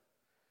return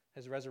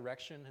His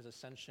resurrection, his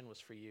ascension was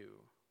for you.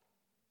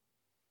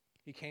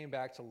 He came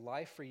back to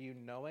life for you,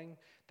 knowing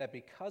that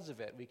because of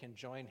it, we can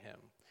join him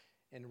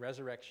in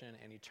resurrection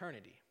and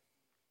eternity.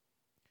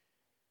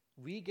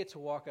 We get to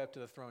walk up to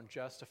the throne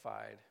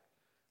justified,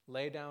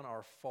 lay down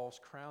our false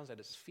crowns at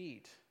his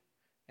feet,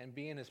 and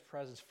be in his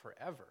presence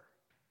forever.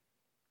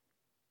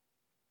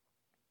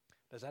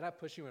 Does that not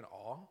put you in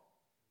awe?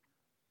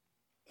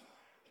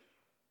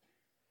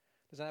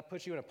 Does that not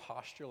put you in a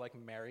posture like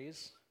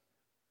Mary's?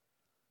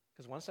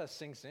 Because once that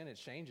sinks in, it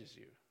changes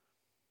you.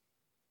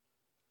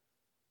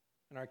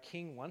 And our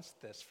King wants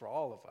this for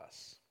all of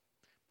us.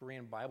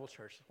 Berean Bible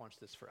Church wants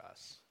this for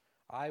us.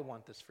 I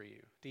want this for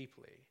you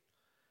deeply.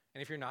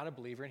 And if you're not a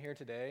believer in here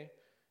today,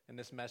 and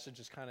this message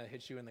just kind of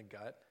hits you in the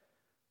gut,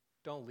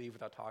 don't leave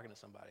without talking to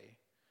somebody.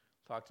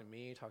 Talk to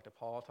me, talk to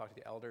Paul, talk to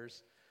the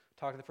elders,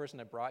 talk to the person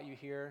that brought you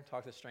here,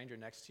 talk to the stranger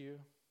next to you.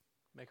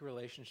 Make a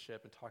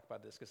relationship and talk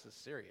about this because it's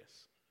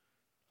serious.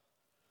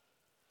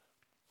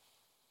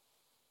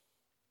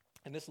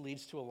 And this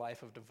leads to a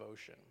life of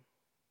devotion.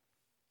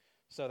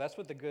 So that's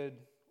what the good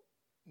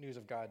news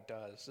of God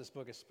does. This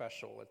book is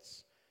special.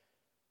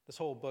 This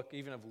whole book,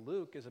 even of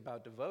Luke, is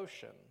about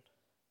devotion.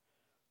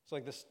 So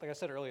like I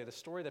said earlier, the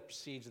story that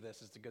precedes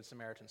this is the Good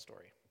Samaritan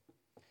story.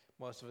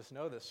 Most of us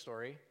know this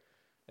story.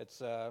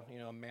 It's a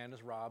man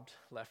is robbed,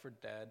 left for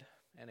dead,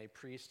 and a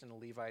priest and a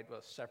Levite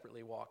both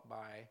separately walk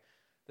by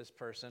this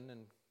person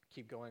and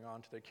keep going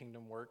on to their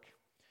kingdom work.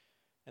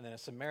 And then a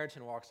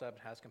Samaritan walks up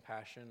and has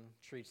compassion,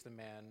 treats the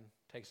man,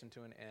 takes him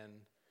to an inn,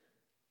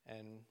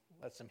 and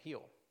lets him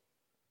heal.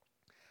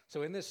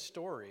 So in this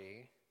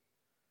story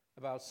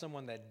about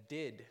someone that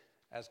did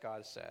as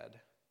God said,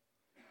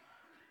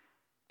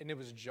 and it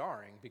was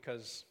jarring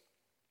because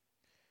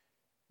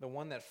the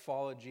one that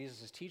followed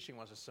Jesus' teaching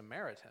was a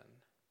Samaritan,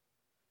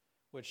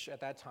 which at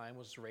that time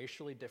was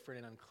racially different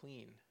and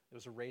unclean. It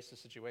was a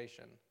racist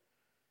situation.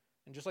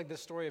 And just like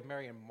this story of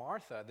Mary and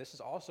Martha, this is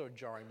also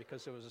jarring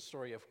because it was a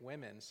story of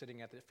women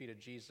sitting at the feet of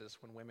Jesus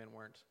when women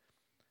weren't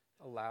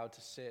allowed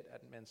to sit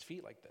at men's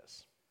feet like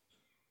this.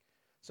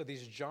 So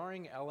these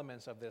jarring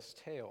elements of this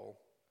tale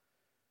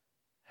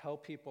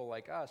help people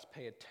like us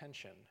pay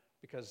attention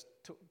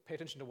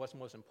to what's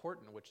most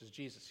important, which is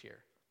Jesus here.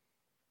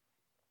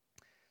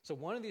 So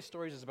one of these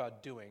stories is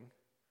about doing.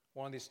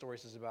 One of these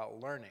stories is about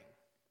learning.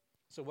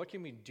 So what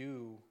can we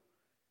do?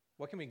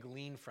 What can we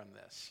glean from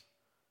this?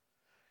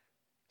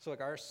 So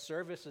our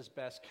service is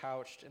best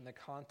couched in the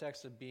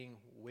context of being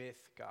with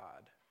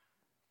God.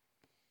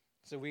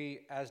 So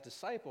we, as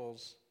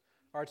disciples,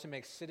 are to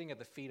make sitting at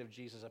the feet of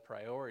Jesus a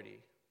priority.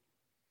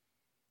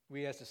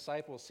 We, as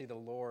disciples,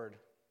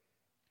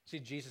 see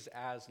Jesus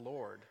as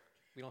Lord.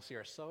 We don't see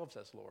ourselves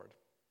as Lord.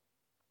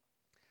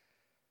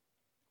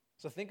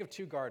 So think of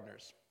two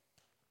gardeners.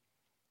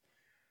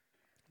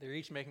 They're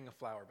each making a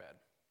flower bed.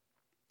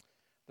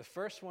 The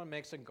first one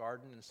makes a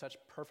garden in such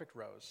perfect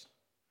rows.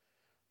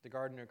 The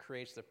gardener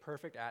creates the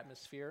perfect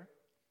atmosphere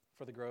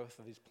for the growth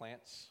of these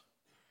plants.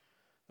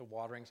 The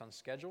watering's on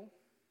schedule.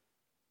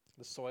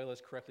 The soil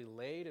is correctly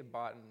laid and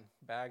bought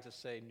in bags that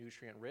say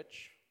nutrient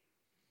rich.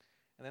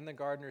 And then the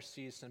gardener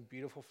sees some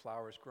beautiful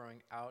flowers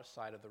growing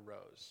outside of the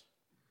rows.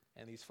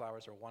 And these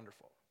flowers are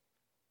wonderful.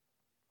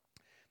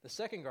 The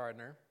second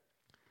gardener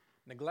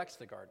neglects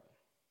the garden.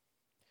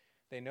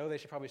 They know they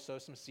should probably sow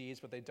some seeds,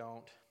 but they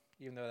don't,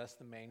 even though that's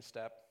the main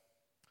step.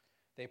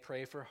 They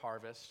pray for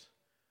harvest,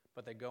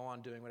 but they go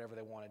on doing whatever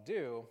they want to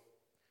do,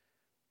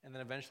 and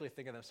then eventually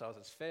think of themselves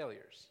as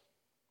failures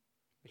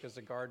because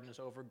the garden is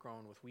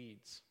overgrown with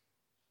weeds.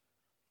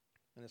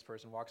 And this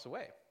person walks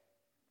away.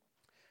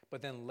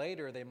 But then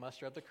later, they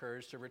muster up the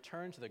courage to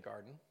return to the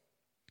garden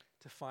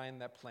to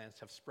find that plants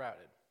have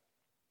sprouted.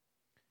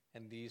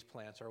 And these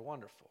plants are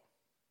wonderful.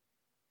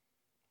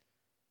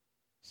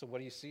 So what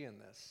do you see in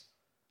this?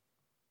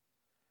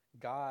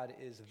 God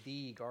is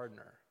the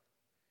gardener.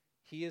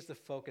 He is the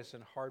focus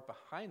and heart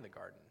behind the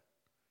garden.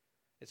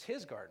 It's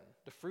his garden.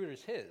 The fruit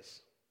is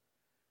his.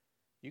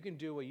 You can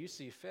do what you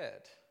see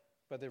fit,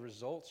 but the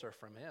results are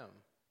from him.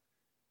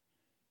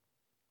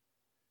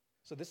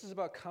 So this is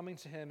about coming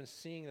to him and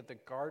seeing that the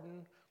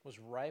garden was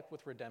ripe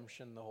with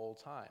redemption the whole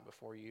time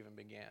before you even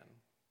began.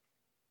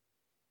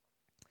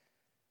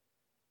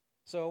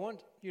 So I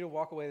want you to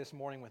walk away this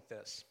morning with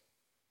this.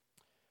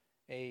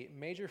 A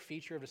major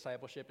feature of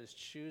discipleship is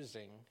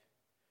choosing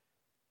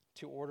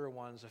to order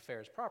one's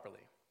affairs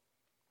properly.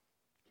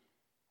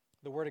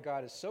 The Word of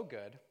God is so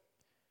good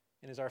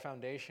and is our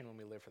foundation when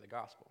we live for the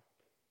gospel.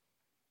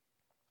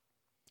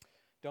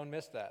 Don't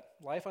miss that.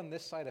 Life on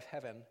this side of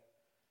heaven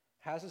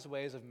has its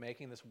ways of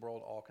making this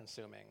world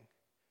all-consuming.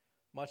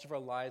 Much of our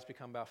lives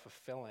become about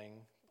fulfilling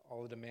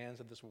all the demands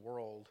of this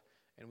world,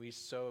 and we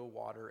sow,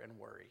 water, and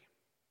worry.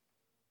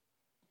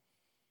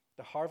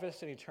 The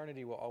harvest in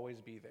eternity will always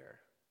be there.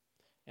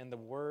 And the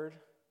word,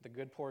 the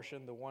good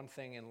portion, the one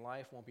thing in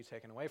life won't be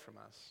taken away from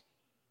us.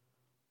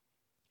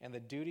 And the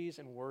duties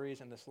and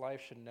worries in this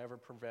life should never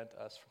prevent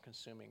us from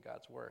consuming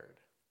God's word.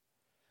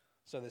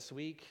 So this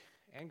week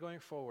and going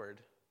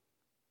forward,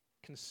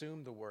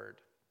 consume the word.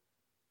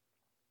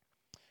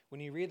 When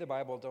you read the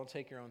Bible, don't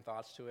take your own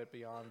thoughts to it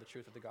beyond the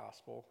truth of the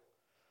gospel.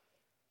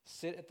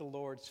 Sit at the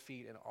Lord's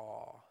feet in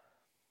awe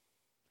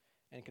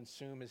and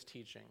consume his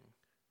teaching,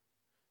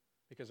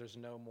 because there's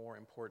no more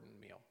important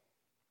meal.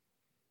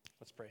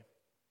 Let's pray.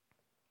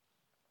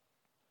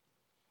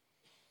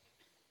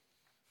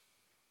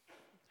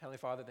 Heavenly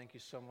Father, thank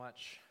you so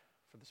much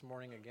for this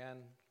morning again.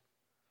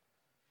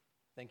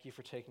 Thank you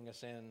for taking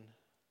us in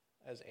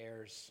as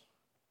heirs.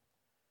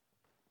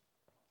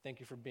 Thank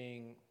you for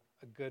being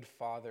a good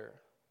father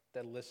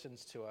that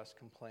listens to us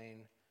complain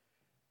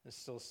and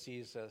still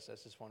sees us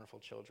as his wonderful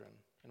children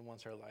and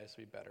wants our lives to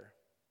be better.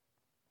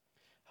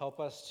 Help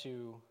us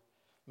to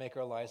make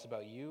our lives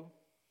about you.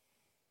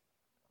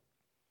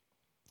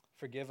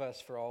 Forgive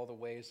us for all the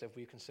ways that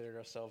we've considered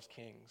ourselves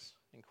kings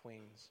and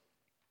queens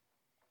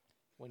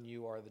when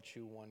you are the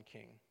true one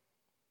king.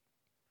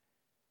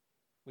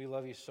 We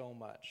love you so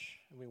much,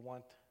 and we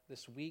want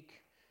this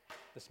week,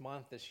 this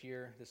month, this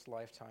year, this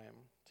lifetime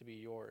to be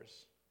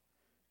yours.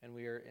 And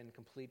we are in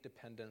complete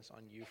dependence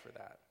on you for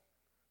that.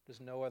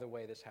 There's no other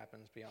way this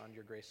happens beyond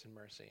your grace and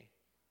mercy.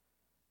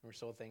 And we're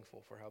so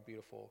thankful for how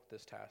beautiful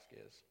this task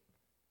is.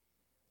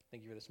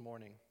 Thank you for this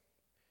morning,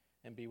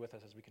 and be with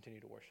us as we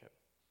continue to worship.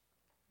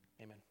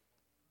 Amen.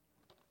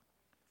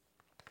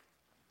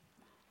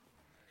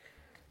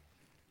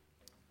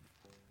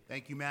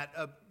 Thank you, Matt.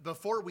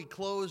 Before we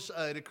close,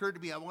 it occurred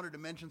to me I wanted to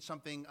mention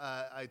something.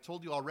 I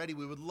told you already,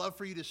 we would love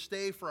for you to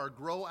stay for our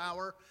Grow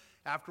Hour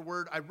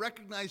afterward. I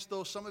recognize,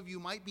 though, some of you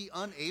might be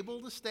unable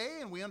to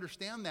stay, and we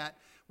understand that.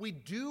 We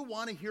do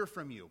want to hear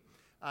from you.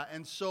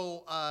 And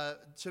so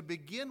to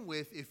begin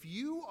with, if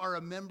you are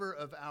a member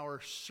of our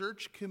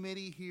search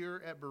committee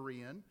here at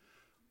Berean,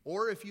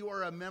 or if you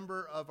are a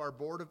member of our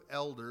board of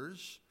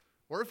elders,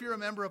 or if you're a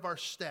member of our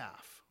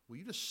staff, will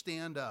you just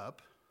stand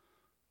up?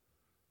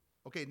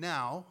 Okay,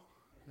 now,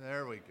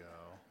 there we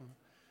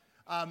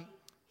go.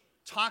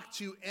 Talk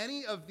to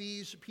any of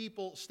these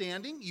people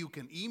standing. You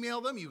can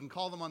email them, you can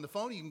call them on the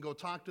phone, you can go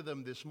talk to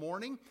them this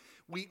morning.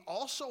 We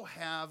also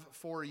have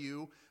for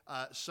you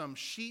some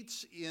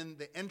sheets in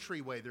the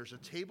entryway. There's a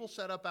table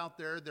set up out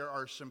there. There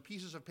are some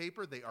pieces of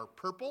paper. They are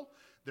purple.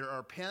 There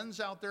are pens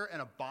out there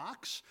and a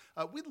box.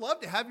 We'd love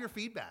to have your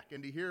feedback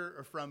and to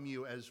hear from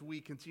you as we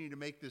continue to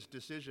make this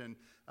decision.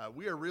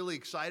 We are really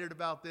excited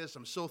about this.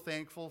 I'm so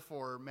thankful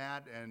for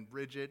Matt and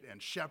Bridget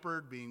and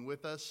Shepherd being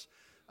with us.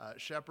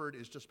 Shepherd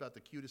is just about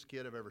the cutest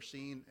kid I've ever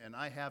seen, and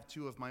I have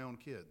two of my own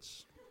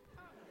kids.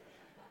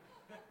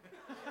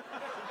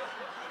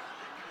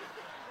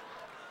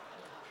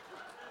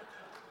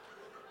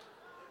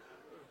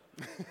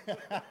 No,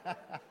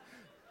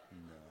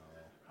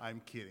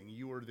 I'm kidding.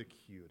 You are the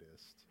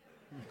cutest.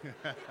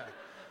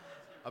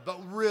 But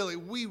really,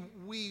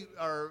 we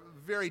are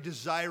very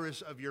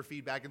desirous of your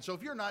feedback. And so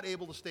if you're not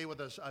able to stay with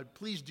us,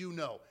 please do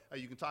know.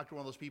 You can talk to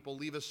one of those people.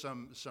 Leave us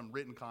some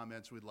written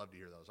comments. We'd love to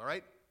hear those, all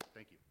right?